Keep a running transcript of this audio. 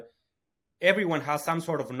everyone has some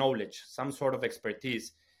sort of knowledge, some sort of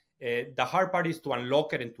expertise. The hard part is to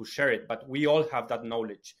unlock it and to share it, but we all have that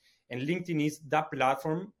knowledge. And LinkedIn is that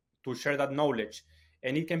platform to share that knowledge.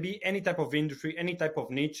 And it can be any type of industry, any type of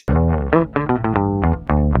niche.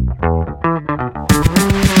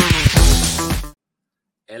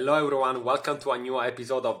 Hello everyone, welcome to a new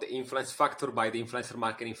episode of the Influence Factor by the Influencer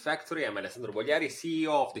Marketing Factory. I'm Alessandro Bogliari,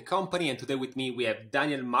 CEO of the company, and today with me we have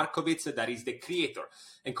Daniel Markovits, that is the creator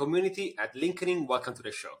and community at LinkedIn. Welcome to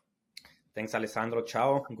the show. Thanks, Alessandro.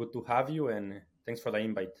 Ciao. Good to have you, and thanks for the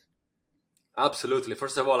invite. Absolutely.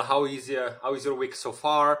 First of all, how is your week so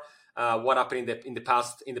far? What happened in the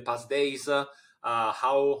past days?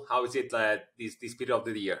 How is it this period of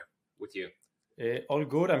the year with you? All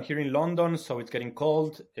good. I'm here in London, so it's getting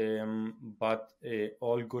cold, but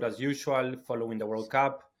all good as usual, following the World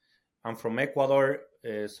Cup. I'm from Ecuador,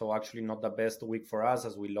 so actually not the best week for us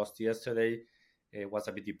as we lost yesterday. It was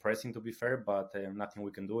a bit depressing, to be fair, but nothing we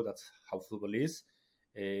can do. That's how football is.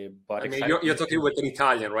 But I mean, you're talking with an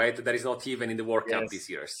Italian, right? That is not even in the World Cup this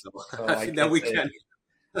year. So I think that we can.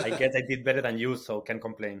 I guess I did better than you, so can't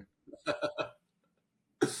complain.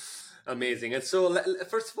 Amazing. And so,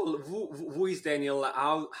 first of all, who is Daniel?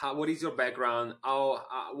 What is your background?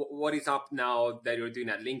 What is up now that you're doing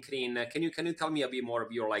at LinkedIn? Can you tell me a bit more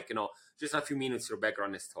of your, just a few minutes, your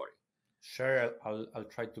background and story? Sure. I'll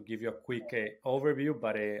try to give you a quick overview,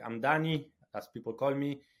 but I'm Dani, as people call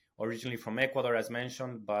me, originally from Ecuador, as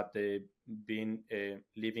mentioned, but been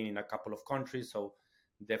living in a couple of countries. So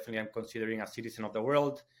definitely I'm considering a citizen of the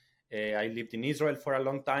world. I lived in Israel for a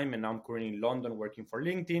long time, and now I'm currently in London working for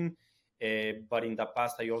LinkedIn. But in the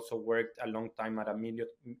past, I also worked a long time at a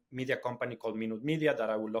media company called Minute Media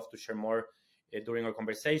that I would love to share more during our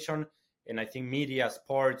conversation. And I think media,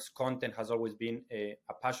 sports, content has always been a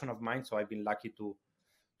passion of mine. So I've been lucky to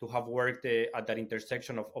have worked at that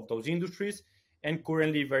intersection of those industries. And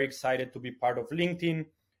currently very excited to be part of LinkedIn,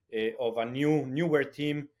 of a newer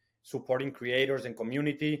team supporting creators and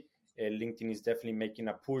community. LinkedIn is definitely making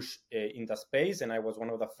a push in the space. And I was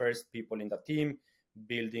one of the first people in the team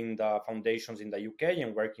building the foundations in the UK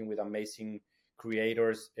and working with amazing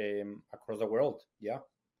creators across the world. Yeah.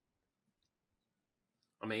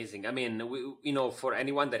 Amazing. I mean, for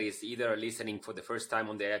anyone that is either listening for the first time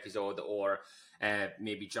on the episode or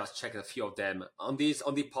maybe just check a few of them on the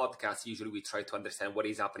podcast, usually we try to understand what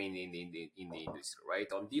is happening in the industry, right?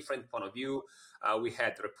 On different point of view, we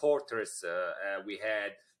had reporters, we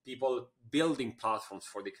had people building platforms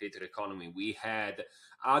for the creator economy. We had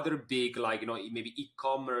other big, maybe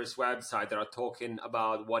e-commerce websites that are talking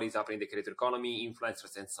about what is happening in the creator economy,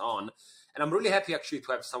 influencers, and so on. And I'm really happy actually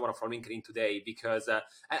to have someone from LinkedIn today because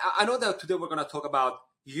I know that today we're going to talk about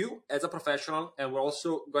you as a professional, and we're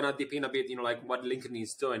also going to dip in a bit, what LinkedIn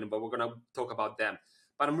is doing, but we're going to talk about them.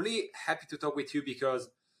 But I'm really happy to talk with you because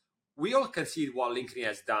we all can see what LinkedIn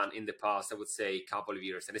has done in the past, I would say, couple of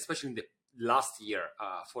years, and especially in the last year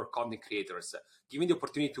for content creators, giving the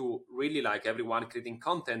opportunity to really everyone creating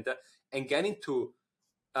content and getting to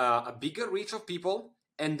a bigger reach of people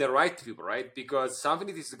and the right people, right? Because something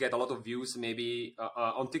is to get a lot of views maybe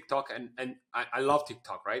on TikTok, and I love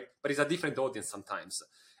TikTok, right? But it's a different audience sometimes.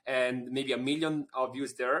 And maybe 1 million of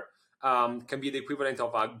views there can be the equivalent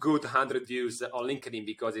of a good 100 views on LinkedIn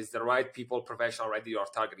because it's the right people, professional, right, that you are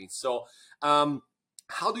targeting. So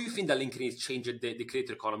how do you think that LinkedIn has changed the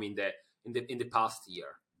creator economy in the past year?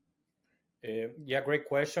 Yeah, great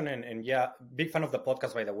question. And yeah, big fan of the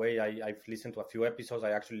podcast, by the way. I've listened to a few episodes.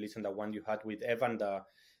 I actually listened to the one you had with Evan, the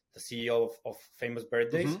CEO of Famous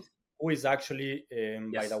Birthdays, who is actually,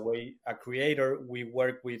 by the way, a creator we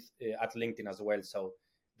work with at LinkedIn as well. So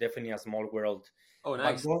definitely a small world. Oh,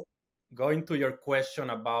 nice. But going to your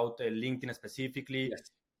question about LinkedIn specifically,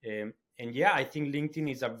 yes. And yeah, I think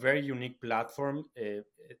LinkedIn is a very unique platform,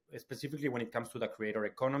 specifically when it comes to the creator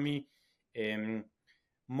economy.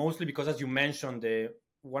 Mostly because, as you mentioned,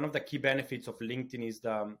 one of the key benefits of LinkedIn is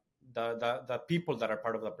the people that are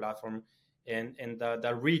part of the platform and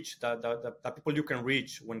the reach, the people you can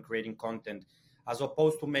reach when creating content, as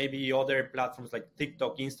opposed to maybe other platforms like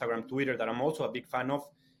TikTok, Instagram, Twitter, that I'm also a big fan of.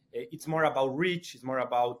 It's more about reach. It's more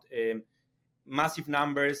about massive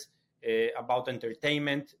numbers, about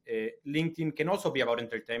entertainment. LinkedIn can also be about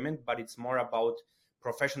entertainment, but it's more about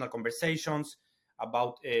professional conversations,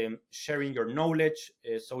 about sharing your knowledge.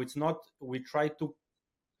 So it's not, we try to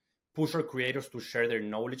push our creators to share their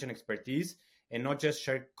knowledge and expertise and not just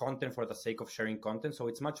share content for the sake of sharing content. So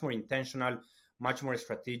it's much more intentional, much more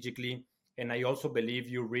strategically. And I also believe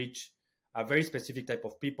you reach a very specific type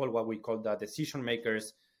of people, what we call the decision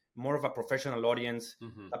makers, more of a professional audience,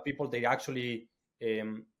 the people they actually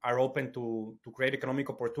are open to create economic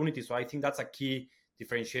opportunities. So I think that's a key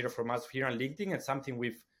differentiator from us here on LinkedIn, and something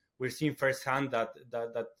we're seeing firsthand that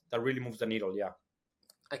really moves the needle. Yeah.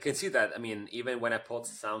 I can see that. I mean, even when I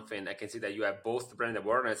post something, I can see that you have both brand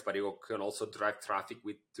awareness, but you can also drive traffic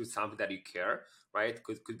to something that you care, right?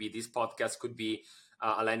 Could be this podcast, could be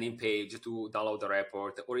a landing page to download the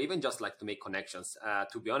report, or even just like to make connections.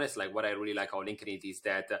 To be honest, like what I really like about LinkedIn is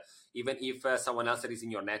that even if someone else that is in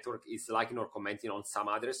your network is liking or commenting on some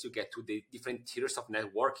others, you get to the different tiers of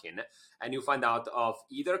networking, and you find out of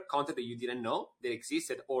either content that you didn't know that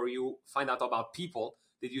existed, or you find out about people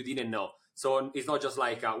that you didn't know. So it's not just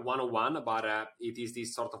like a one-on-one, but it is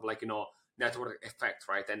this sort of like, network effect,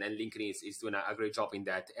 right? And LinkedIn is doing a great job in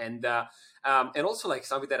that. And also like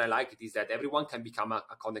something that I like is that everyone can become a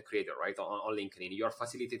content creator, right? On LinkedIn. You're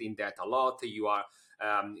facilitating that a lot. You are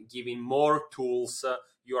giving more tools.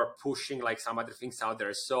 You are pushing like some other things out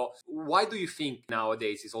there. So why do you think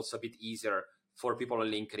nowadays it's also a bit easier for people on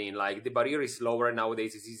LinkedIn? Like the barrier is lower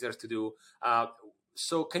nowadays. It's easier to do.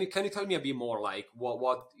 So can you tell me a bit more like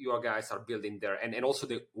what your guys are building there, and also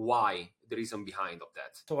the why, the reason behind of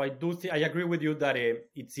that? So I agree with you that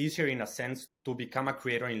it's easier in a sense to become a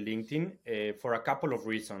creator in LinkedIn for a couple of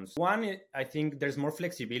reasons. One, I think there's more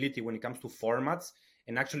flexibility when it comes to formats,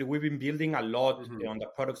 and actually we've been building a lot on the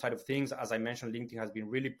product side of things. As I mentioned, LinkedIn has been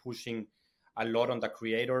really pushing a lot on the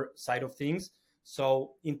creator side of things.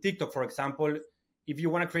 So in TikTok, for example, if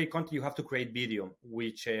you want to create content, you have to create video,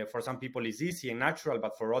 which for some people is easy and natural,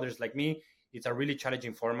 but for others like me, it's a really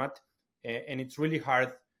challenging format, and it's really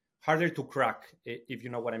harder to crack, if you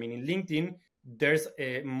know what I mean. In LinkedIn, there's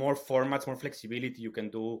more formats, more flexibility. You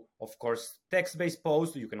can do, of course, text-based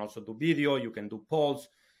posts. You can also do video. You can do polls.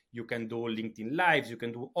 You can do LinkedIn Lives. You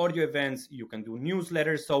can do audio events. You can do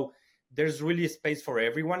newsletters. So there's really space for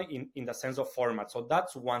everyone in the sense of format. So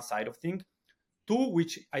that's one side of things. Two,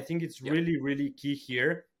 which I think it's really, really key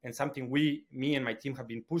here, and something me and my team have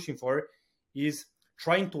been pushing for, is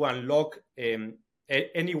trying to unlock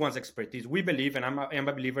anyone's expertise. We believe, and I am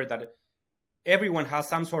a believer, that everyone has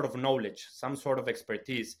some sort of knowledge, some sort of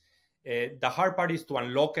expertise. The hard part is to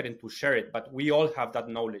unlock it and to share it, but we all have that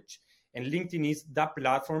knowledge. And LinkedIn is that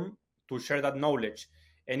platform to share that knowledge.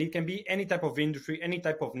 And it can be any type of industry, any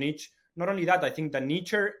type of niche. Not only that, I think the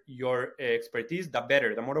nicher your expertise, the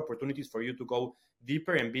better, the more opportunities for you to go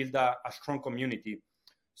deeper and build a strong community.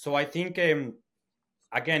 So I think,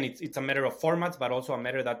 again, it's a matter of formats, but also a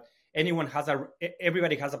matter that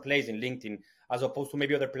everybody has a place in LinkedIn, as opposed to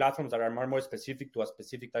maybe other platforms that are more specific to a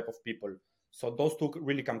specific type of people. So those two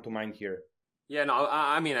really come to mind here. Yeah, no,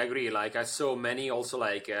 I mean, I agree. Like I saw many also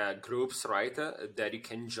like groups, right, that you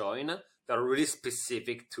can join that are really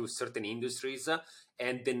specific to certain industries,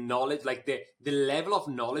 and the knowledge, like the level of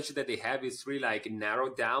knowledge that they have is really like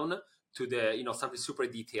narrowed down to the something super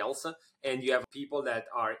details. And you have people that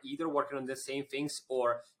are either working on the same things,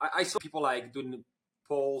 or I saw people like doing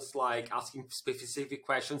polls, like asking specific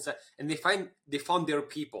questions, and they found their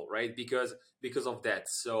people, right, because of that.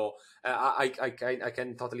 So I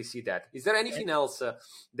can totally see that. Is there anything else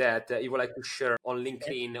that you would like to share on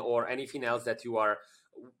LinkedIn, or anything else that you are,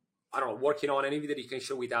 I don't know, working on, anything that you can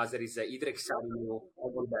share with us that is either exciting you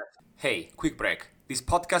or all that? Hey, quick break. This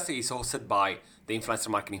podcast is hosted by the Influencer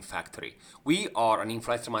Marketing Factory. We are an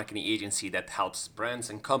influencer marketing agency that helps brands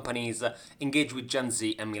and companies engage with Gen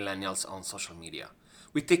Z and millennials on social media.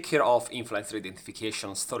 We take care of influencer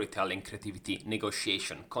identification, storytelling, creativity,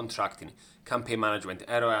 negotiation, contracting, campaign management,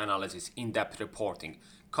 ROI analysis, in-depth reporting,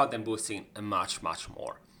 content boosting, and much, much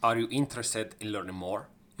more. Are you interested in learning more?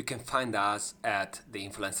 You can find us at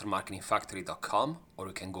theinfluencermarketingfactory.com, or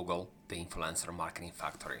you can Google the Influencer Marketing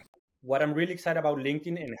Factory. What I'm really excited about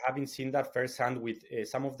LinkedIn, and having seen that firsthand with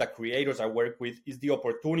some of the creators I work with, is the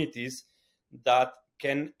opportunities that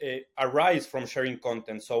can arise from sharing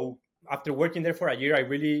content. So after working there for a year, I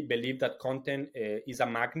really believe that content is a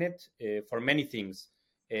magnet for many things.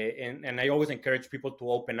 And I always encourage people to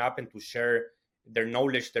open up and to share their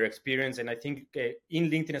knowledge, their experience. And I think in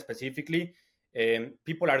LinkedIn specifically,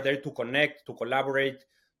 people are there to connect, to collaborate,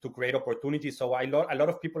 to create opportunities. So a lot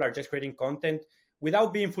of people are just creating content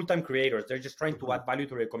without being full-time creators. They're just trying to add value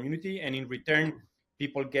to their community. And in return,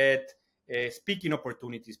 people get speaking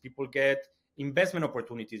opportunities. People get investment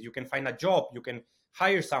opportunities. You can find a job. You can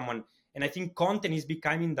hire someone. And I think content is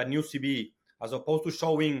becoming the new CV. As opposed to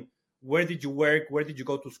showing where did you work, where did you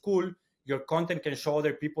go to school, your content can show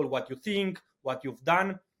other people what you think, what you've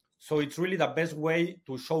done. So it's really the best way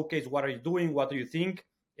to showcase what are you doing, what do you think,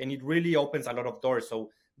 and it really opens a lot of doors.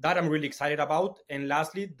 So that I'm really excited about. And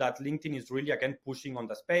lastly, that LinkedIn is really, again, pushing on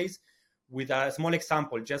the space. With a small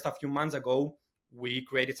example, just a few months ago, we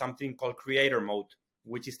created something called creator mode,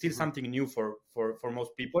 which is still something new for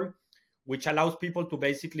most people, which allows people to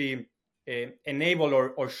basically enable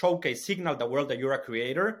or showcase, signal the world that you're a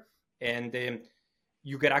creator, and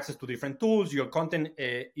you get access to different tools. Your content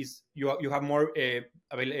is you have more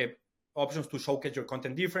options to showcase your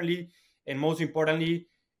content differently, and most importantly,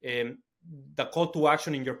 the call to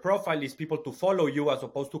action in your profile is people to follow you as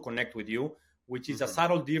opposed to connect with you, which is a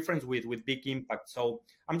subtle difference with big impact. So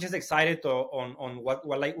I'm just excited on what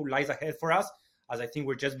lies ahead for us, as I think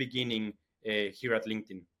we're just beginning here at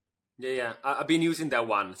LinkedIn. Yeah. I've been using that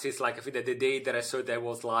one since like I think the day that I saw that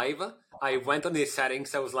was live. I went on the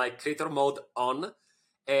settings. I was like creator mode on,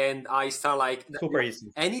 and I start like super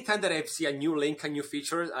easy. Anytime that I see a new link, a new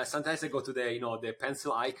feature, sometimes I go to the the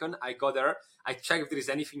pencil icon. I go there. I check if there is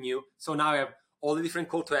anything new. So now I have all the different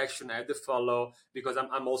call to action. I have to follow because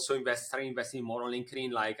I'm also starting investing more on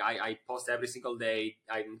LinkedIn. Like I post every single day.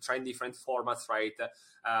 I'm trying different formats, right,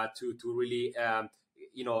 to really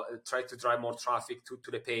try to drive more traffic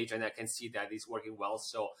to the page, and I can see that it's working well.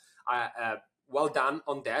 So well done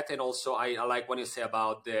on that. And also I like when you say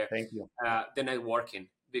about the networking,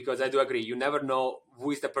 because I do agree. You never know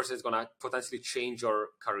who is the person that's gonna potentially change your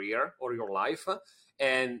career or your life.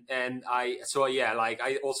 And I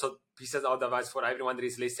also pieces of advice for everyone that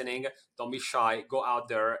is listening: don't be shy, go out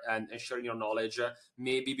there and share your knowledge,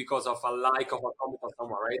 maybe because of a like of a comment of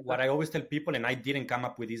someone, right? What I always tell people, and I didn't come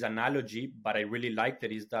up with this analogy, but I really liked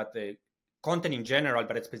it, is that content in general,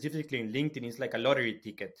 but specifically in LinkedIn, is like a lottery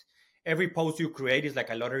ticket. Every post you create is like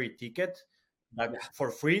a lottery ticket for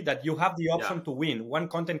free, that you have the option to win. One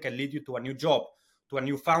content can lead you to a new job, to a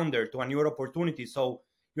new founder, to a new opportunity. So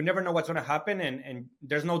you never know what's going to happen, and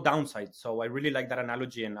there's no downside. So I really like that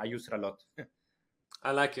analogy, and I use it a lot.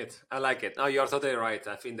 I like it. No, you're totally right.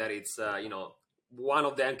 I think that it's one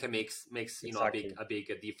of them can makes exactly. a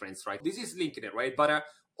big difference, right? This is LinkedIn, right? But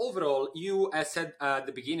overall, you, as said at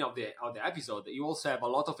the beginning of the episode, you also have a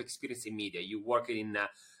lot of experience in media. You work in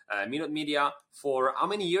media for how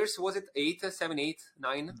many years? Was it 8, 7, 8,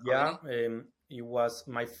 9? Yeah, it was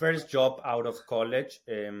my first job out of college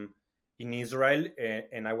in Israel,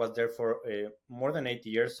 and I was there for more than 8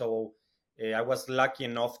 years. So I was lucky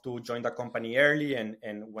enough to join the company early, and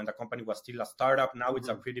when the company was still a startup. Now it's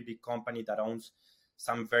a pretty big company that owns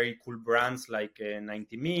some very cool brands like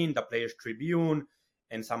 90 Min, the Players Tribune,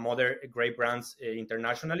 and some other great brands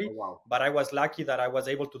internationally. Oh, wow. But I was lucky that I was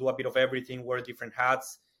able to do a bit of everything, wear different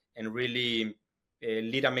hats, and really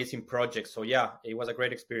lead amazing projects. So yeah, it was a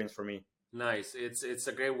great experience for me. Nice. It's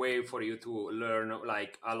a great way for you to learn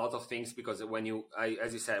like a lot of things, because when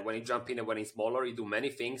as you said, when you jump in and when it's smaller, you do many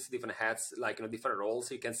things, different hats, like different roles.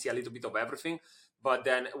 So you can see a little bit of everything. But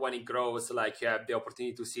then when it grows, like you have the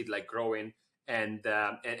opportunity to see it like growing and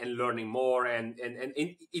learning more, and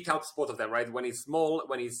it helps both of them, right? When it's small,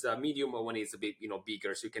 when it's medium, or when it's a bit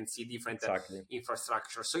bigger, so you can see different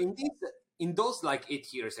infrastructure. So in those like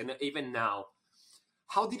 8 years, and even now,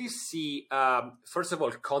 how did you see, first of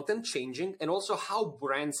all, content changing, and also how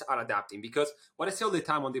brands are adapting? Because what I say all the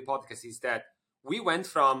time on the podcast is that we went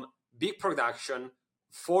from big production,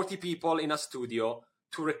 40 people in a studio,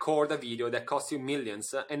 to record a video that cost you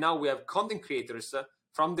millions. And now we have content creators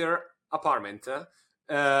from their apartment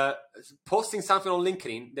posting something on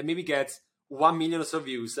LinkedIn that maybe gets 1 million or so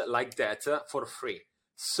views like that for free.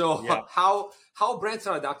 So how brands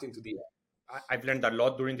are adapting to this? I've learned a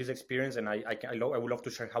lot during this experience, and I would love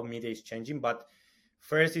to share how media is changing. But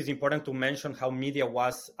first, it's important to mention how media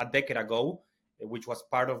was a decade ago, which was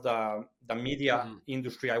part of the media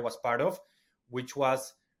industry I was part of, which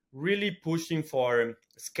was really pushing for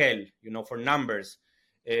scale, for numbers.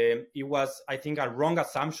 It was, I think, a wrong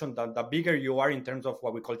assumption that the bigger you are in terms of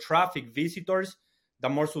what we call traffic, visitors, the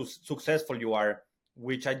more successful you are,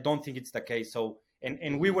 which I don't think it's the case. So,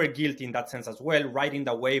 and we were guilty in that sense as well, riding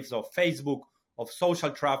the waves of Facebook, of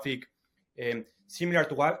social traffic, similar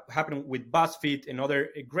to what happened with BuzzFeed and other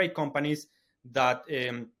great companies that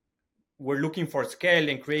were looking for scale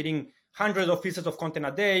and creating hundreds of pieces of content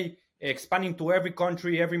a day, expanding to every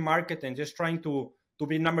country, every market, and just trying to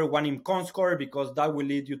be number one in Comscore, because that will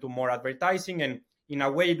lead you to more advertising. And in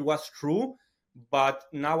a way, it was true. But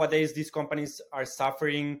nowadays, these companies are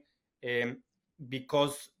suffering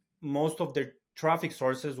because most of their traffic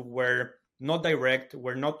sources were not direct,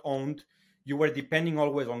 were not owned. You were depending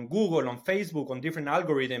always on Google, on Facebook, on different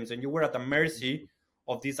algorithms, and you were at the mercy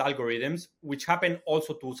of these algorithms, which happened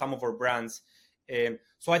also to some of our brands.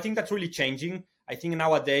 So I think that's really changing. I think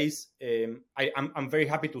nowadays, I'm very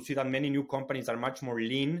happy to see that many new companies are much more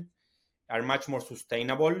lean, are much more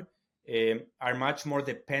sustainable, are much more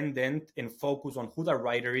dependent and focused on who the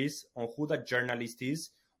writer is, on who the journalist is,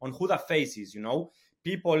 on who the face is.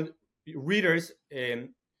 People, readers,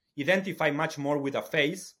 identify much more with a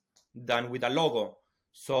face than with a logo.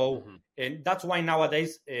 So, and that's why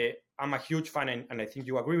nowadays I'm a huge fan, and I think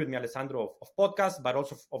you agree with me, Alessandro, of podcasts, but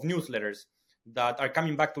also of newsletters that are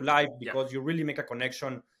coming back to life, because you really make a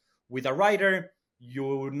connection with a writer.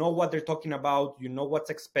 You know what they're talking about, you know what's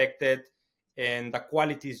expected, and the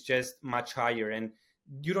quality is just much higher. And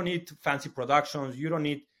you don't need fancy productions, you don't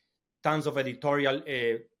need tons of editorial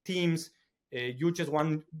teams. You just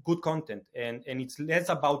want good content, and it's less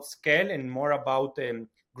about scale and more about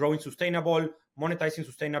growing sustainable, monetizing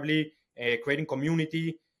sustainably, creating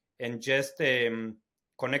community, and just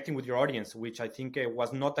connecting with your audience, which I think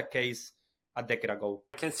was not the case a decade ago.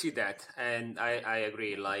 I can see that, and I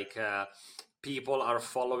agree. Like people are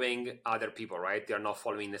following other people, right? They are not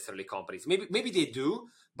following necessarily companies. Maybe they do,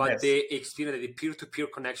 but Yes. the experience, the peer-to-peer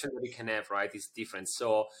connection that we can have, right, is different.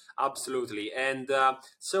 So absolutely. And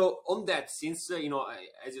so on that, since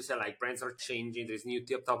as you said, like brands are changing, there's new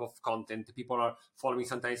type of content. People are following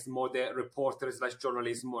sometimes more the reporters /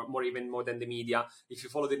 journalists, more even more than the media. If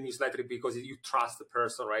you follow the newsletter because you trust the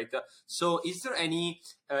person, right? So is there any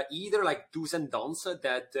either like do's and don'ts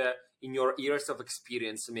that in your years of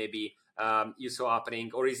experience maybe you saw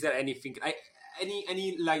happening, or is there anything,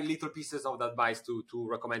 any like little pieces of advice to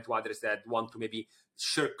recommend to others that want to maybe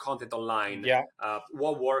share content online? Yeah.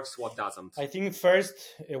 What works, what doesn't? I think first,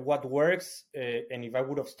 what works, and if I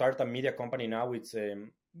would have started a media company now, it's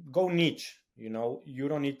go niche. You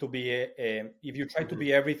don't need to be if you try to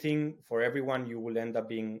be everything for everyone, you will end up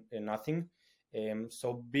being nothing.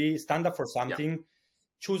 So stand up for something,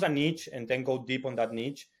 choose a niche, and then go deep on that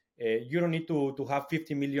niche. You don't need to have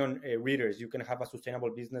 50 million readers. You can have a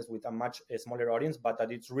sustainable business with a much smaller audience, but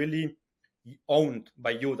that it's really owned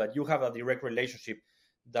by you, that you have a direct relationship,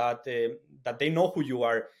 that they know who you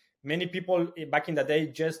are. Many people back in the day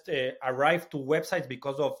just arrived to websites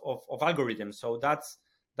because of algorithms. So that's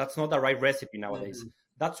not the right recipe nowadays.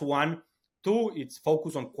 That's one. Two, it's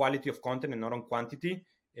focus on quality of content and not on quantity.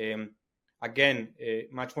 Again,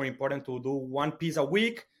 much more important to do one piece a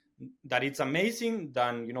week that it's amazing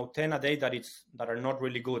than 10 a day that are not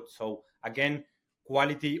really good. So again,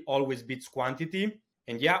 quality always beats quantity.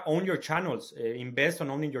 And own your channels. Invest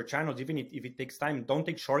on owning your channels, even if it takes time. Don't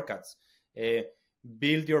take shortcuts.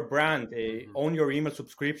 Build your brand. Own your email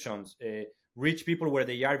subscriptions. Reach people where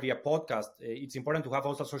they are via podcast. It's important to have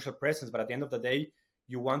also social presence, but at the end of the day,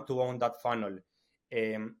 you want to own that funnel.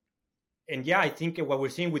 And I think what we're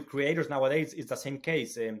seeing with creators nowadays is the same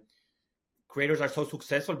case. Creators are so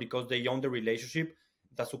successful because they own the relationship.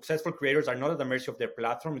 The successful creators are not at the mercy of their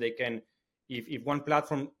platform. They can, if one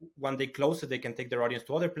platform one day closes, they can take their audience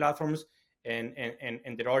to other platforms, and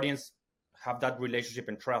their audience have that relationship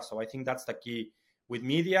and trust. So I think that's the key with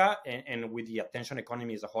media and with the attention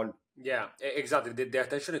economy as a whole. Yeah, exactly. The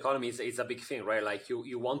attention economy is a big thing, right? Like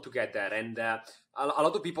you want to get that. And a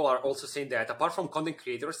lot of people are also saying that apart from content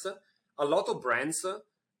creators, a lot of brands,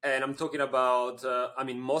 and I'm talking about,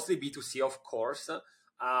 mostly B2C, of course.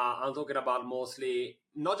 I'm talking about mostly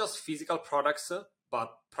not just physical products,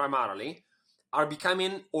 but primarily are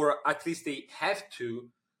becoming, or at least they have to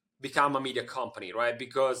become, a media company, right?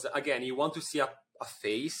 Because again, you want to see a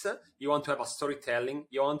face, you want to have a storytelling,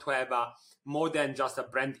 you want to have more than just a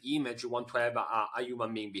brand image, you want to have a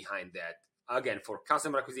human being behind that. Again, for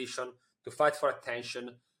customer acquisition, to fight for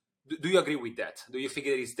attention. Do you agree with that? Do you think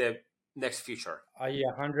it is the next future? I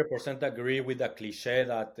 100% agree with the cliche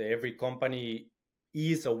that every company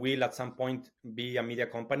is or will at some point be a media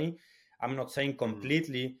company. I'm not saying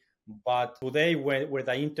completely, but today where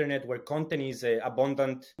the internet, where content is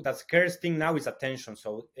abundant, the scarce thing now is attention.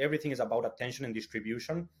 So everything is about attention and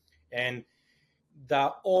distribution. And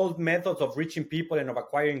the old methods of reaching people and of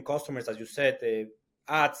acquiring customers, as you said,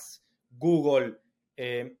 ads, Google,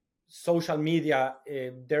 social media,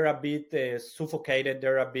 they're a bit suffocated.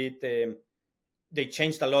 They're a bit, they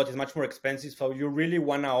changed a lot. It's much more expensive. So you really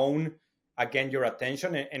want to own, again, your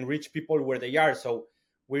attention and reach people where they are. So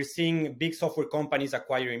we're seeing big software companies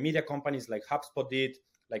acquiring media companies, like HubSpot did,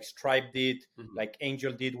 like Stripe did, like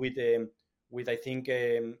Angel did with I think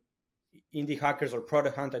Indie Hackers or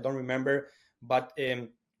Product Hunt, I don't remember, but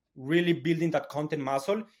really building that content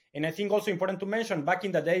muscle. And I think also important to mention, back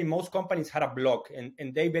in the day, most companies had a blog,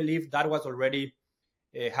 and they believed that was already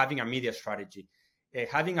having a media strategy.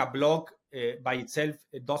 Having a blog by itself,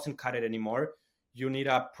 it doesn't cut it anymore. You need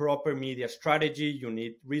a proper media strategy. You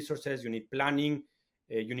need resources. You need planning.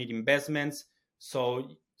 You need investments. So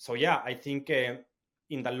I think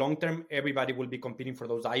in the long term, everybody will be competing for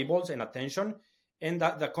those eyeballs and attention. And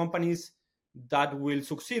the companies that will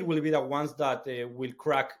succeed will be the ones that will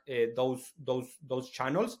crack those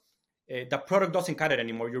channels. The product doesn't cut it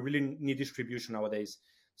anymore. You really need distribution nowadays.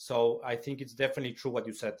 So I think it's definitely true what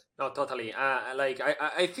you said. No, totally.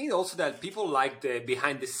 I think also that people like the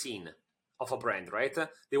behind the scene of a brand, right?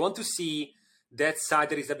 They want to see that side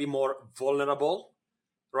that is a bit more vulnerable,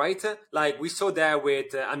 right? Like we saw that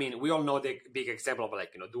with, I mean, we all know the big example of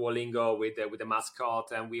like, Duolingo with the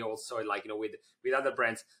mascot, and we also like, with other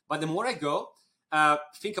brands. But the more I go,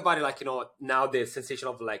 think about it, like, now the sensation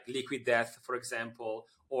of like Liquid Death, for example,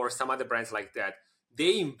 or some other brands like that,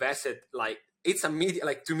 they invested like, it's a media,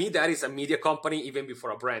 like to me, that is a media company even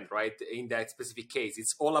before a brand, right? In that specific case,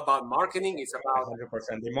 it's all about marketing. It's about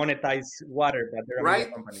 100%. They monetize water, but they're a media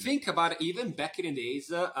right. company. Think about it, even back in the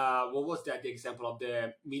days. What was that? The example of the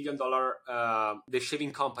 $1 million, the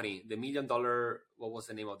shaving company, the $1 million. What was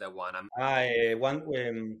the name of that one?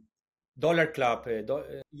 One Dollar Club.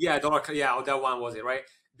 Yeah, dollar. Yeah, that one was it, right?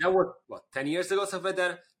 That was what 10 years ago, something like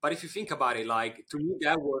that. But if you think about it, like to me,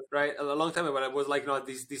 that was right a long time ago. It was like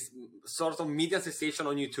this sort of media sensation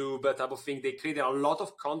on YouTube type of thing. They created a lot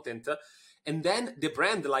of content, and then the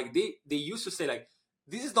brand, like they used to say like,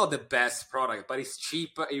 this is not the best product, but it's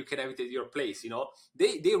cheap. You can have it at your place.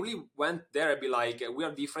 They really went there and be like, we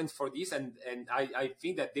are different for this, and I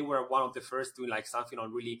think that they were one of the first doing like something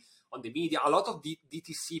on really on the media. A lot of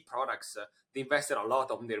DTC products, they invested a lot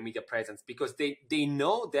on their media presence because they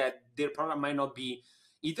know that their product might not be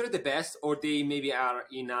either the best, or they maybe are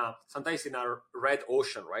sometimes in a red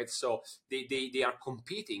ocean, right? So they are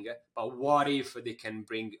competing, but what if they can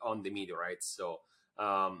bring on the media, right? So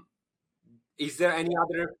is there any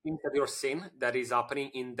other thing that you're seeing that is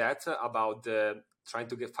happening in that about trying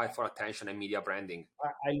to fight for attention and media branding?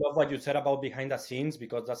 I love what you said about behind the scenes,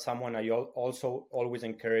 because that's someone I also always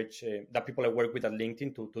encourage the people I work with at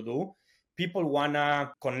LinkedIn to do. People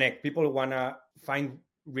wanna connect. People wanna find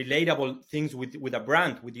relatable things with a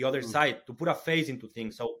brand, with the other side, to put a face into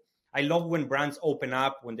things. So I love when brands open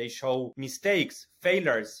up, when they show mistakes,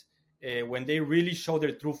 failures, when they really show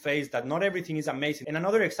their true face, that not everything is amazing. And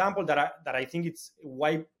another example that I think it's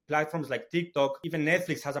why platforms like TikTok, even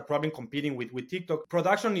Netflix has a problem competing with TikTok.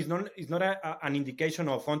 Production is not an indication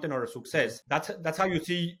of content or success. That's how you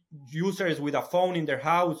see users with a phone in their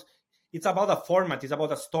house. It's about a format. It's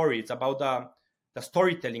about a story. It's about the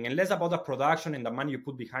storytelling, and less about the production and the money you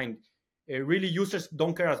put behind. Really, users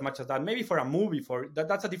don't care as much as that. Maybe for a movie,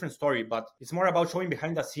 that's a different story. But it's more about showing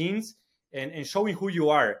behind the scenes and showing who you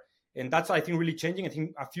are. And that's, I think, really changing. I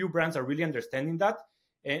think a few brands are really understanding that.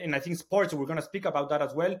 And I think sports, we're going to speak about that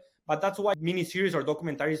as well. But that's why mini-series or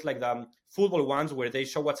documentaries like the football ones, where they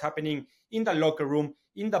show what's happening in the locker room,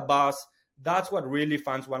 in the bus, that's what really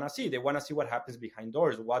fans want to see. They want to see what happens behind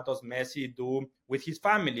doors. What does Messi do with his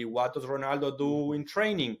family? What does Ronaldo do in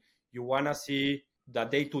training? You want to see the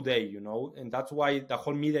day-to-day, and that's why the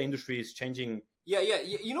whole media industry is changing. Yeah.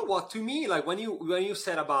 You know what? To me, like when you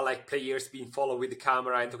said about like players being followed with the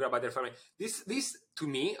camera and talking about their family, this to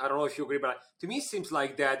me, I don't know if you agree, but to me, it seems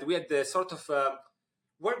like that we had the sort of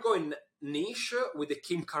we're going niche with the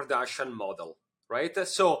Kim Kardashian model, right?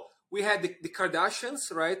 So we had the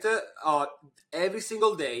Kardashians, right? Every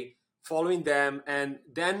single day following them, and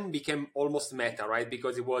then became almost meta, right?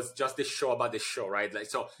 Because it was just the show about the show, right? Like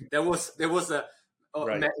so, there was a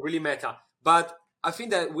Right. really meta, but I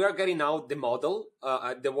think that we are getting now the model,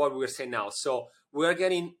 the what we're saying now. So we are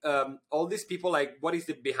getting all these people, like what is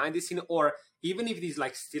the behind the scene, or even if it is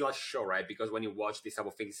like still a show, right? Because when you watch this type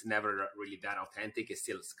of thing, it's never really that authentic. It's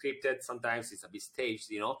still scripted. Sometimes it's a bit staged,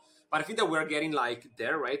 But I think that we're getting like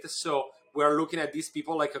there, right? So we're looking at these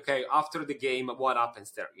people like, okay, after the game, what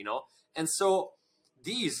happens there, And so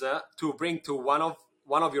these to bring to one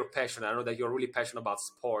of your passion. I know that you're really passionate about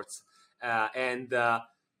sports, and I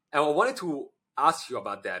wanted to ask you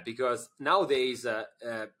about that, because nowadays,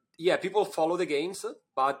 people follow the games,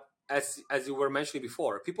 but as you were mentioning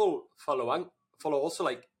before, people follow also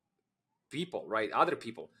like people, right? Other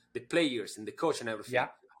people, the players and the coach and everything. Yeah.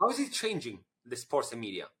 How is it changing the sports and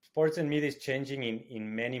media? Sports and media is changing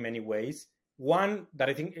in many, many ways. One that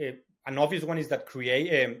I think an obvious one is that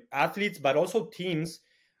create athletes, but also teams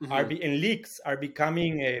and leagues are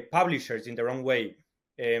becoming publishers in their own way.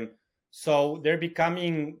 So they're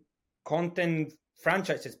becoming content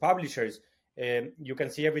franchises, publishers. You can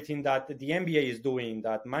see everything that the NBA is doing,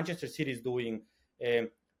 that Manchester City is doing,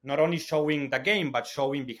 not only showing the game, but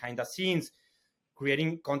showing behind the scenes,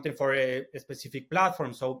 creating content for a specific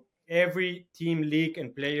platform. So every team, league,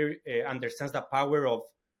 and player understands the power of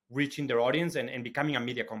reaching their audience and becoming a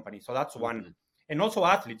media company. So that's one. And also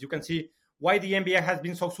athletes. You can see why the NBA has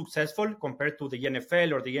been so successful compared to the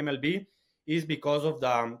NFL or the MLB is because of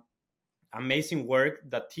amazing work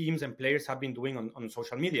that teams and players have been doing on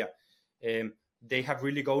social media. They have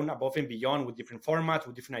really gone above and beyond with different formats,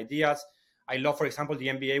 with different ideas. I love, for example, the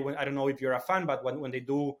NBA. I don't know if you're a fan, but when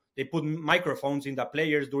they put microphones in the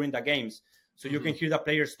players during the games, so you can hear the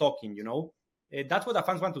players talking. That's what the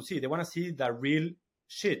fans want to see. They want to see the real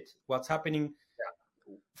shit, what's happening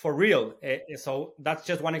for real. So that's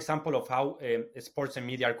just one example of how sports and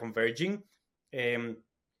media are converging.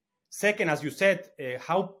 Second, as you said,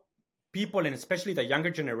 how people, and especially the younger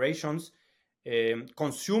generations,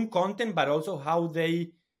 consume content, but also how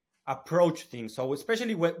they approach things. So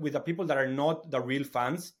especially with the people that are not the real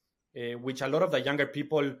fans, which a lot of the younger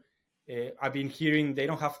people I've been hearing, they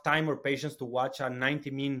don't have time or patience to watch a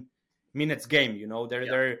 90 minutes game.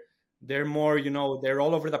 They're more, they're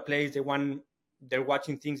all over the place. They're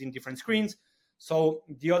watching things in different screens. So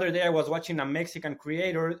the other day I was watching a Mexican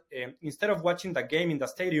creator. Instead of watching the game in the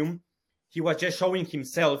stadium, he was just showing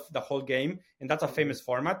himself the whole game, and that's a famous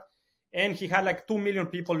format. And he had like 2 million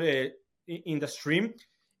people in the stream,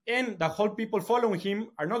 and the whole people following him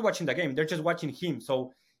are not watching the game; they're just watching him.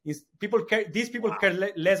 So these people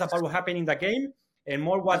care less about what happened in the game and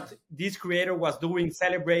more what this creator was doing,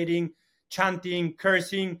 celebrating, chanting,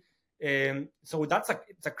 cursing. So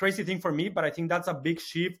it's a crazy thing for me, but I think that's a big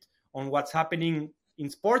shift on what's happening in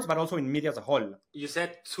sports, but also in media as a whole. You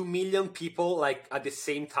said 2 million people like at the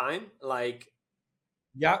same time, like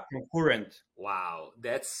concurrent. Wow,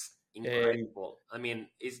 that's incredible. I mean,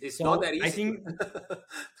 it's so not that easy. I think to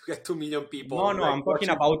get 2 million people. No, like I'm talking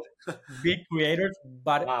about big creators,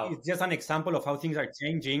 but it's just an example of how things are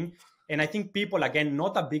changing. And I think people, again,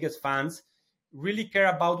 not the biggest fans, really care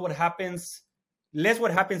about what happens, less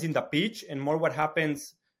what happens in the pitch and more what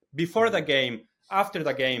happens before the game, after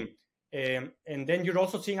the game. And then you're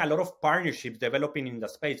also seeing a lot of partnerships developing in the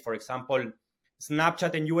space. For example,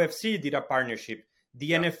 Snapchat and UFC did a partnership.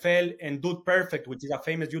 The NFL and Dude Perfect, which is a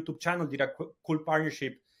famous YouTube channel, did a cool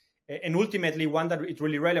partnership. And ultimately, one that is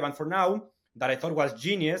really relevant for now, that I thought was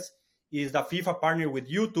genius, is the FIFA partner with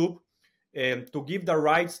YouTube to give the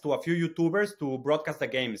rights to a few YouTubers to broadcast the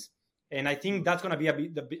games. And I think that's going to be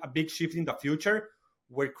a big shift in the future,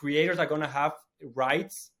 where creators are going to have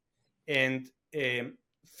rights, and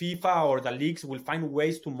FIFA or the leagues will find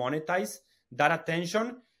ways to monetize that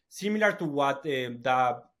attention, similar to what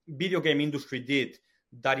the video game industry did.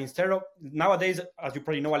 That instead of nowadays, as you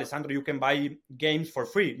probably know, Alessandro, you can buy games for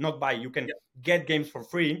free. Not buy, you can get games for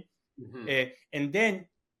free. And then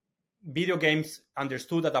video games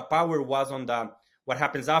understood that the power was on what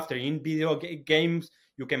happens after. In video games,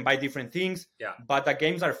 you can buy different things, but the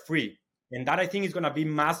games are free. And that, I think, is going to be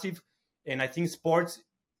massive. And I think sports,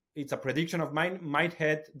 it's a prediction of mine, might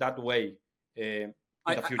head that way in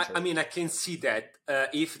the future. I mean, I can see that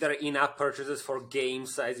if there are in-app purchases for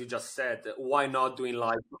games, as you just said, why not doing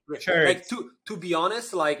live? Sure. Like, to be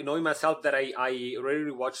honest, like, knowing myself that I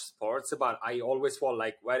rarely watch sports, but I always follow,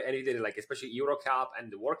 like, anything, like, especially Euro Cup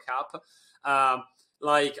and the World Cup.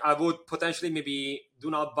 Like, I would potentially maybe do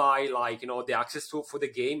not buy, like, the access for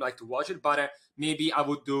the game, like, to watch it, but maybe I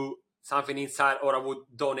would do something inside, or I would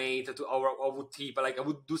donate or I would tip, like, I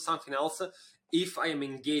would do something else if I am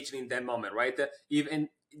engaged in that moment, right? Even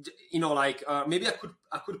like maybe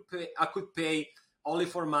I could pay only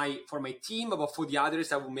for my team, but for the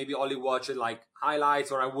others I would maybe only watch like highlights,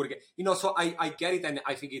 or I would get, so I get it, and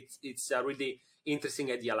I think it's a really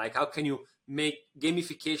interesting idea. Like, how can you make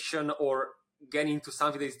gamification or get into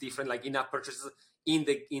something that is different, like in-app purchases in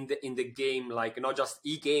the game, like not just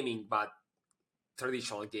e-gaming but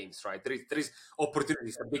traditional games, right? There is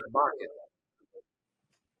opportunities, a big market.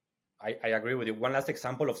 I agree with you. One last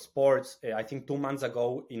example of sports. I think 2 months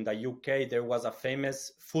ago in the UK, there was a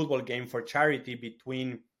famous football game for charity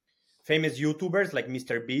between famous YouTubers like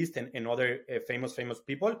Mr. Beast and other famous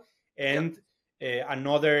people, and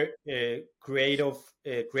another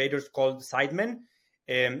creators called Sidemen.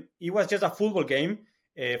 It was just a football game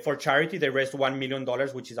for charity. They raised $1 million,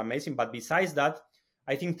 which is amazing. But besides that,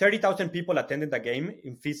 I think 30,000 people attended the game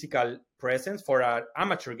in physical presence for an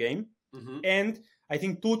amateur game. And I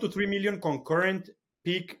think 2 to 3 million concurrent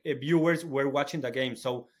peak viewers were watching the game.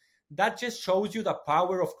 So that just shows you the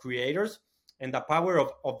power of creators and the power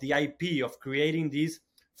of the IP, of creating these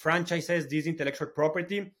franchises, this intellectual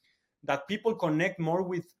property, that people connect more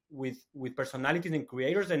with personalities and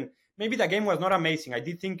creators. And maybe the game was not amazing. I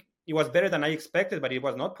did think it was better than I expected, but it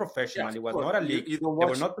was not professional. It was not a league. They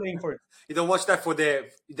were not playing for. You don't watch that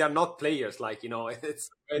they're not players. Like, no,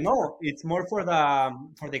 it's more for the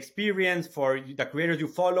experience, for the creators you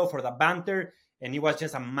follow, for the banter. and it was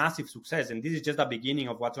just a massive success. And this is just the beginning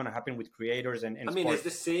of what's going to happen with creators and I mean, sports. it's the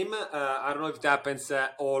same. I don't know if it happens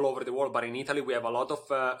all over the world, but in Italy we have a lot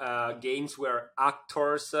of games where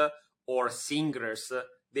actors or singers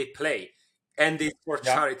they play, and it's for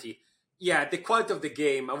Yeah, charity. Yeah, the quality of the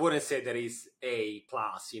game, I wouldn't say that is A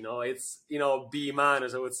plus. It's B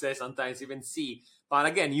minus. I would say sometimes even C. But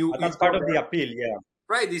again, you but you that's go part of the there. appeal. Yeah,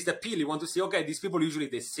 Right, this is the appeal. You want to see, okay, these people usually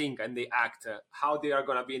they sing and they act, how they are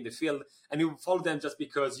gonna be in the field, and you follow them just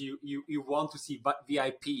because you want to see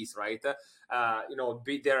VIPs, right?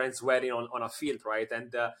 Be there and sweating on a field, right?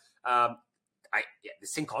 And the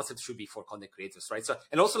same concept should be for content creators, right? So,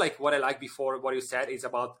 and also like what I like before, what you said is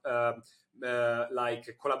about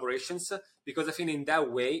like collaborations, because I think in that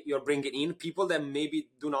way you're bringing in people that maybe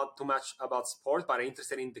do not too much about sport but are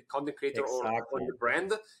interested in the content creator or exactly. the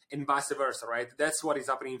brand, and vice versa, right? That's what is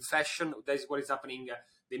happening in fashion. That's what is happening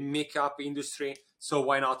the makeup industry. So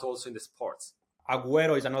why not also in the sports?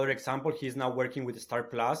 Agüero is another example. He's now working with Star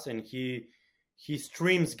Plus, and he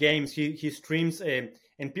streams games. He streams,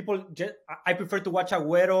 and people. I prefer to watch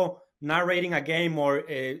Agüero narrating a game or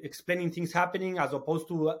explaining things happening as opposed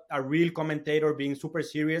to a real commentator being super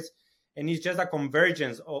serious. And it's just a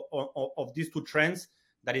convergence of these two trends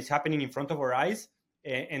that is happening in front of our eyes,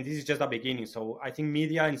 and this is just the beginning. So I think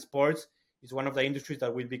media and sports is one of the industries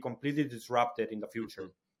that will be completely disrupted in the future.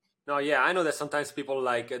 Mm-hmm. No, yeah, I know that sometimes people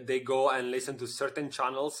like they go and listen to certain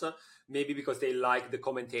channels, maybe because they like the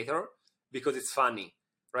commentator because it's funny,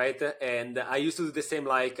 right? And I used to do the same,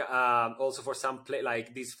 like also for some play,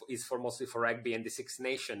 like this is for mostly for rugby and the Six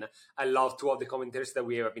Nation. I love two of the commentators that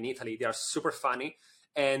we have in Italy. They are super funny,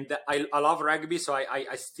 and I love rugby, so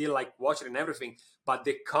I still like watch it and everything. But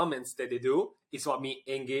the comments that they do is what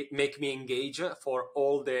make me engage for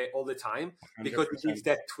all the time, because it gives 100%.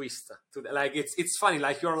 that twist to like it's funny,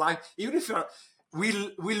 like you're like, even if you're we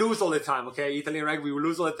lose all the time, okay, Italian rugby, we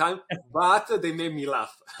lose all the time, but they made me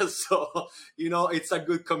laugh. So it's a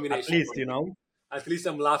good At combination least for me. At least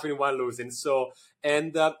I'm laughing while losing. So,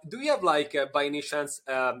 and do you have like by any chance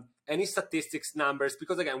any statistics numbers,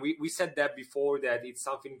 because again we said that before that it's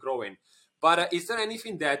something growing, but is there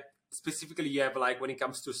anything that specifically you have, like when it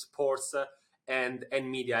comes to sports and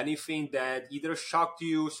media, anything that either shocked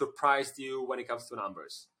you, surprised you when it comes to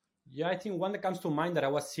numbers? Yeah, I think one that comes to mind that I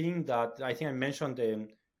was seeing that I think I mentioned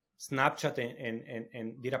Snapchat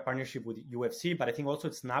and did a partnership with UFC, but I think also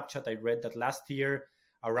Snapchat, I read that last year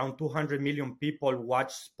around 200 million people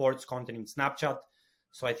watch sports content in Snapchat.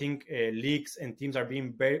 So I think leagues and teams are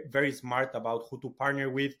being very, very smart about who to partner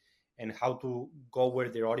with and how to go where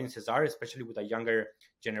their audiences are, especially with a younger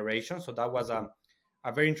generation. So that was a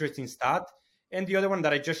very interesting stat. And the other one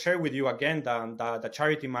that I just shared with you again, the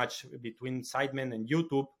charity match between Sidemen and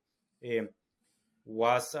YouTube, um,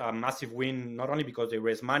 was a massive win, not only because they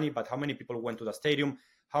raised money, but how many people went to the stadium,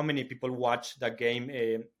 how many people watched the game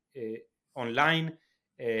online.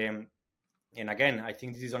 Um, and again, I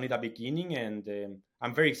think this is only the beginning, and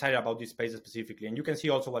I'm very excited about this space specifically. And you can see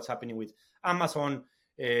also what's happening with Amazon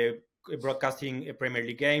broadcasting Premier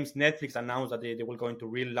League games. Netflix announced that they will go into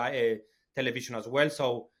real television as well.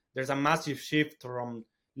 So there's a massive shift from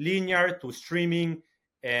linear to streaming,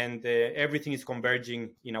 and everything is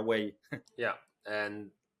converging in a way. Yeah,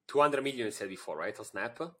 and 200 million you said before, right? On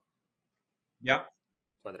Snap, Yeah,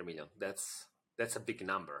 200 million. That's a big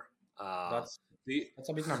number. Uh, that's do you, that's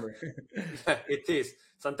a big number. yeah, it is.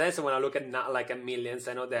 Sometimes when I look at like a millions,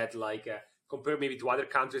 I know that like compared maybe to other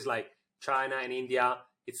countries like China and India,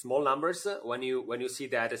 it's small numbers. When you see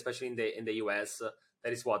that, especially in the US,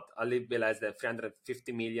 that is what a little bit less than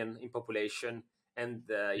 350 million in population, and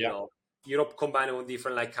Yeah, Europe combined with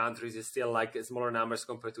different like countries is still like smaller numbers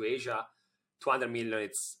compared to Asia. 200 million,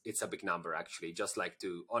 it's a big number actually. Just like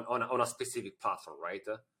to on a specific platform, right?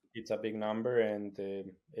 it's a big number, and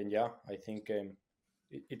yeah, I think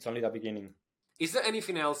it's only the beginning. Is there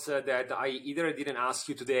anything else that I either didn't ask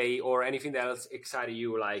you today, or anything that else excited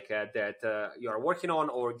you, like that you are working on,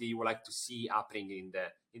 or do you would like to see happening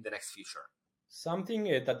in the next future? Something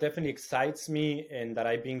that definitely excites me and that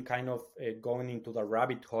I've been kind of going into the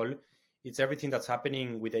rabbit hole, it's everything that's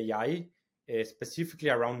happening with AI, specifically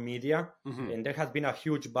around media. Hmm. And there has been a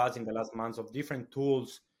huge buzz in the last months of different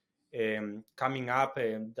tools coming up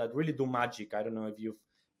that really do magic. I don't know if you've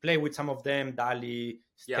played with some of them, DALI,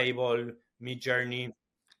 Yeah. Stable, Midjourney.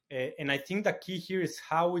 And I think the key here is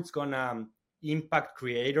how it's gonna impact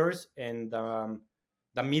creators and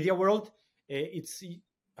the media world. It's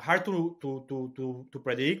hard to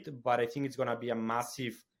predict, but I think it's gonna be a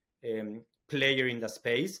massive player in the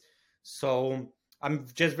space. So I'm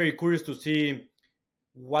just very curious to see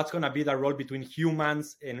what's gonna be the role between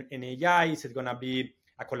humans and AI. Is it gonna be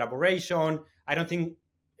a collaboration. I don't think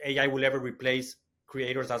AI will ever replace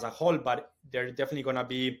creators as a whole, but they're definitely going to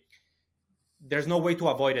be, there's no way to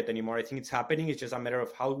avoid it anymore. I think it's happening. It's just a matter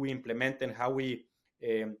of how we implement and how we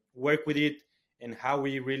work with it, and how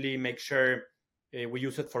we really make sure we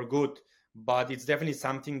use it for good. But it's definitely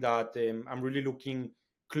something that I'm really looking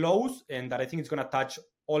close, and that I think it's going to touch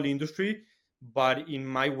all industry. But in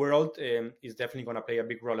my world, it's definitely going to play a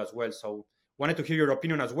big role as well. So wanted to hear your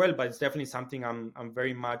opinion as well. But it's definitely something I'm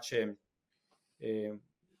very much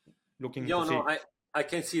looking to Yeah, no, see. I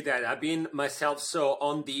can see that. I've been myself so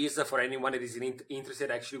on these. For anyone that is interested,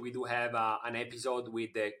 actually, we do have an episode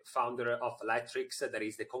with the founder of Electrics, that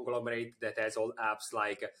is the conglomerate that has all apps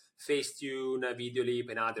like Facetune, Videolip,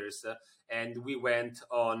 and others. And we went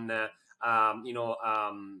on,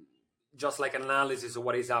 just like an analysis of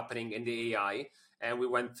what is happening in the AI. And we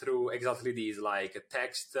went through exactly these, like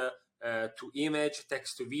text to image,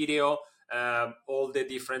 text to video, all the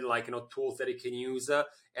different tools that you can use.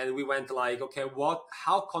 And we went like, okay,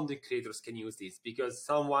 how content creators can use this? Because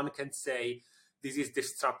someone can say this is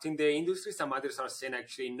disrupting the industry. Some others are saying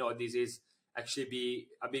actually, no, this is actually be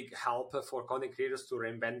a big help for content creators to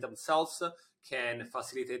reinvent themselves, can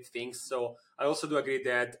facilitate things. So I also do agree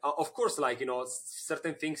that, of course,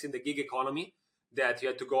 certain things in the gig economy that you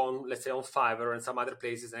had to go on, let's say on Fiverr and some other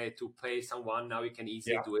places and had to pay someone. Now you can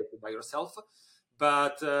easily do it by yourself.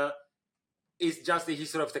 But it's just the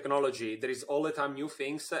history of technology. There is all the time new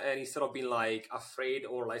things, and instead of being like afraid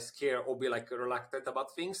or like scared or be like reluctant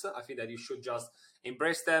about things, I think that you should just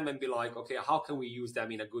embrace them and be like, okay, how can we use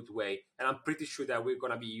them in a good way? And I'm pretty sure that we're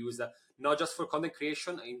gonna be used not just for content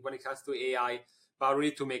creation when it comes to AI, but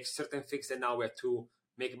really to make certain things that now we have to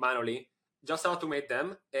make manually. Just automate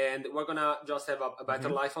them, and we're gonna just have a better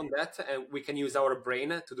life on that, and we can use our brain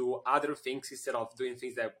to do other things instead of doing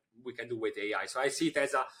things that we can do with AI. So I see it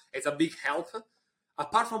as a big help,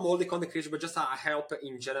 apart from all the content creation, but just a help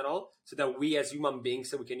in general, so that we as human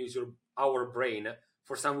beings we can use our brain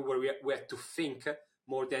for something where we have to think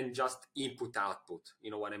more than just input output. You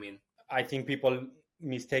know what I mean? I think people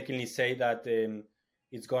mistakenly say that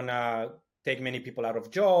it's gonna take many people out of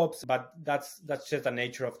jobs, but that's just the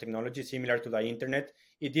nature of technology. Similar to the internet,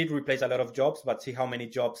 it did replace a lot of jobs, but see how many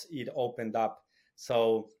jobs it opened up.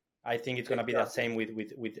 So I think it's gonna be the same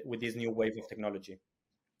with this new wave of technology.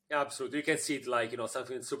 Yeah, absolutely. You can see it like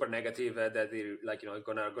something super negative that they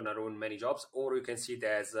gonna ruin many jobs, or you can see it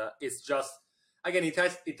as it's just again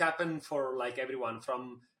it happened for like everyone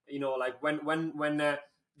from like when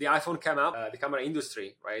the iPhone came out, the camera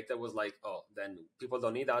industry, right? That was like, oh, then people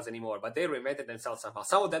don't need us anymore. But they reinvented themselves somehow.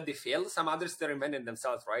 Some of them they failed, some others they reinvented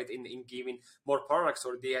themselves, right? In giving more products,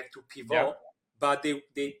 or they had to pivot. Yeah. But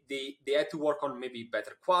they had to work on maybe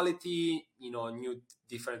better quality, new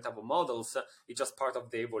different type of models. It's just part of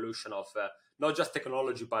the evolution of not just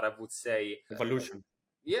technology, but I would say evolution.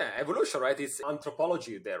 Evolution, right? It's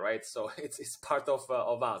anthropology there, right? So it's part of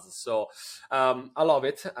us. So I love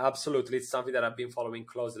it. Absolutely, it's something that I've been following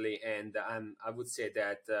closely, and I would say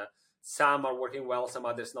that some are working well, some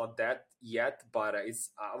others not that yet. But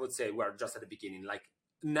I would say we're just at the beginning. Like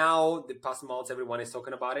now, the past months, everyone is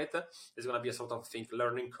talking about it. There's going to be a sort of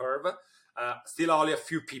learning curve. Still, only a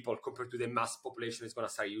few people compared to the mass population is going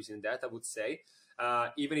to start using that, I would say.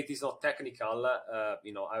 Even if it's not technical,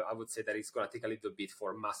 I would say that it's going to take a little bit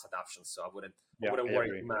for mass adoption. So I wouldn't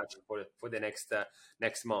worry too much for the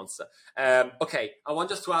next months. Okay, I want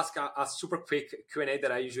just to ask a super quick Q&A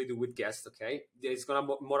that I usually do with guests. Okay, it's going to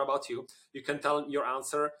be more about you. You can tell your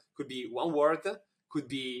answer. Could be one word, could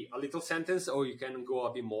be a little sentence, or you can go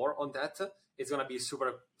a bit more on that. It's going to be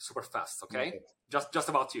super fast. Okay, just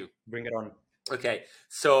about you. Bring it on. Okay,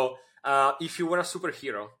 so if you were a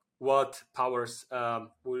superhero, what powers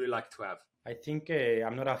would you like to have? I think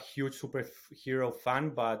I'm not a huge superhero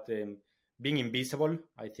fan, but being invisible,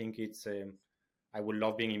 I think it's. I would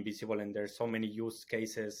love being invisible, and there's so many use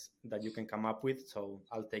cases that you can come up with. So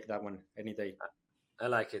I'll take that one any day. I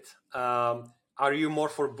like it. Are you more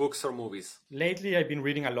for books or movies? Lately, I've been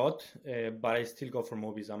reading a lot, but I still go for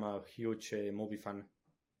movies. I'm a huge movie fan.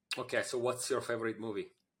 Okay, so what's your favorite movie?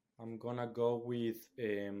 I'm gonna go with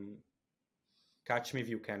Catch Me If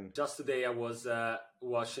You Can. Just today, I was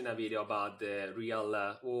watching a video about the real.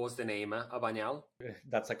 What was the name? Abanyal.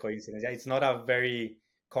 That's a coincidence. Yeah, it's not a very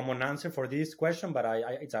common answer for this question, but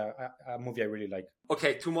it's a movie I really like.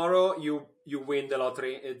 Okay, tomorrow you win the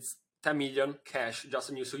lottery. It's 10 million cash just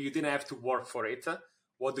on you, so you didn't have to work for it.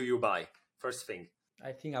 What do you buy? First thing.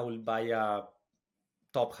 I think I will buy a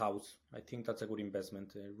top house. I think that's a good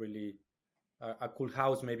investment. Really, a cool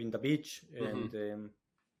house, maybe in the beach, and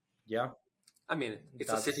yeah. I mean,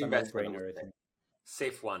 it's a city investment.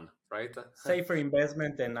 safe one, right? Safer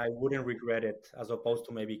investment, and I wouldn't regret it as opposed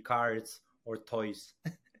to maybe cars or toys.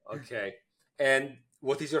 Okay. And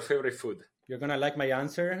what is your favorite food? You're gonna like my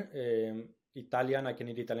answer. Italian. I can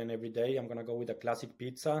eat Italian every day. I'm gonna go with a classic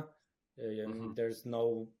pizza. Mhm. There's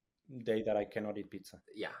no day that I cannot eat pizza.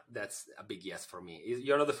 Yeah, that's a big yes for me.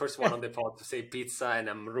 You're not the first one on the pod to say pizza, and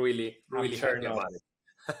I'm really, I'm really sure happy not. about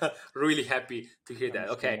it. Really happy to hear I'm that.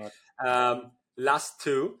 sure Okay. not. Last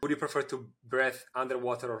two. Would you prefer to breathe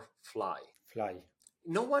underwater or fly? Fly.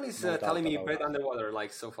 No one is No telling doubt me about breathe it. underwater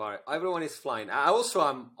like so far. Everyone is flying. I also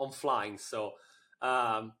am on flying, so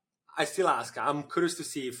I still ask. I'm curious to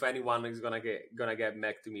see if anyone is gonna get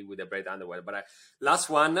back to me with the breath underwater. But last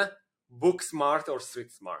one: book smart or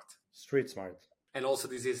street smart? Street smart. And also,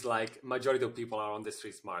 this is like majority of people are on the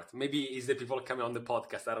street smart. Maybe it's the people coming on the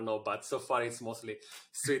podcast. I don't know, but so far it's mostly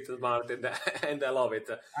street smart, and and I love it.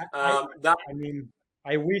 I, I, That I mean,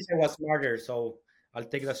 I wish I was smarter, so I'll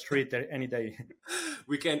take the street any day.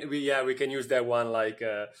 we can use that one like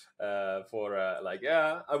for like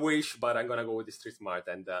yeah, I wish, but I'm gonna go with the street smart.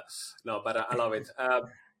 And no, but I love it.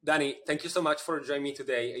 Danny, thank you so much for joining me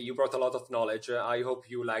today. You brought a lot of knowledge. I hope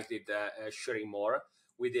you liked it, sharing more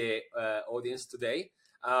with the audience today.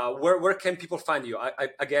 Where can people find you?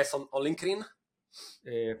 I guess on LinkedIn.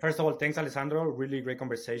 First of all, thanks, Alessandro. Really great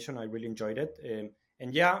conversation. I really enjoyed it.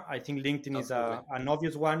 And yeah, I think LinkedIn is Absolutely. an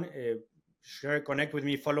obvious one. Share, connect with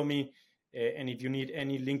me, follow me. And if you need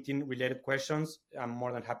any LinkedIn related questions, I'm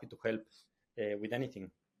more than happy to help with anything.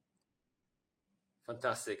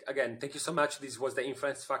 Fantastic. Again, thank you so much. This was the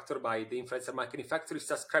Influence Factor by the Influencer Marketing Factory.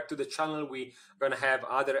 Subscribe to the channel. We're going to have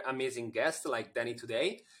other amazing guests like Danny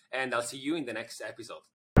today. And I'll see you in the next episode.